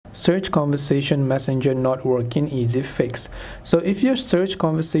Search conversation messenger not working, easy fix. So if your search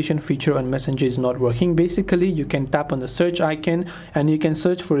conversation feature on messenger is not working, basically you can tap on the search icon and you can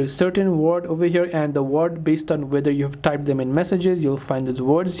search for a certain word over here, and the word, based on whether you have typed them in messages, you'll find those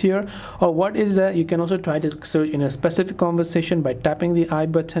words here. Or what is that, you can also try to search in a specific conversation by tapping the I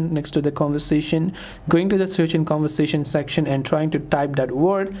button next to the conversation, going to the search in conversation section and trying to type that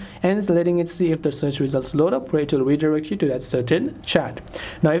word and letting it see if the search results load up, where it will redirect you to that certain chat.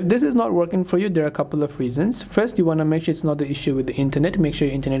 Now if this is not working for you, there are a couple of reasons. First, you want to make sure it's not the issue with the internet. Make sure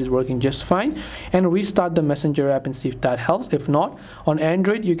your internet is working just fine and restart the messenger app and see if that helps. If not, on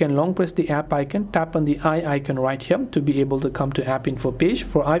Android you can long press the app icon, tap on the I icon right here to be able to come to app info page.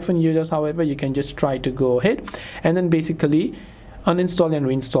 For iPhone users, however, you can just try to go ahead and then basically uninstall and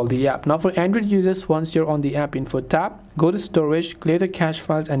reinstall the app. Now for Android users, once you're on the app info tab, go to storage, clear the cache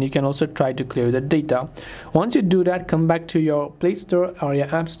files, and you can also try to clear the data. Once you do that, come back to your Play Store or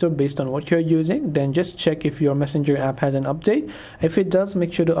your App Store based on what you're using. Then just check if your Messenger app has an update. If it does,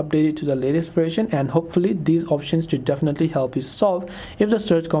 make sure to update it to the latest version, and hopefully these options should definitely help you solve if the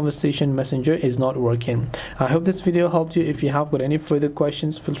search conversation messenger is not working. I hope this video helped you. If you have got any further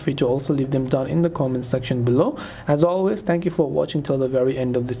questions, feel free to also leave them down in the comment section below. As always, thank you for watching till the very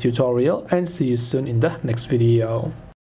end of this tutorial, and see you soon in the next video.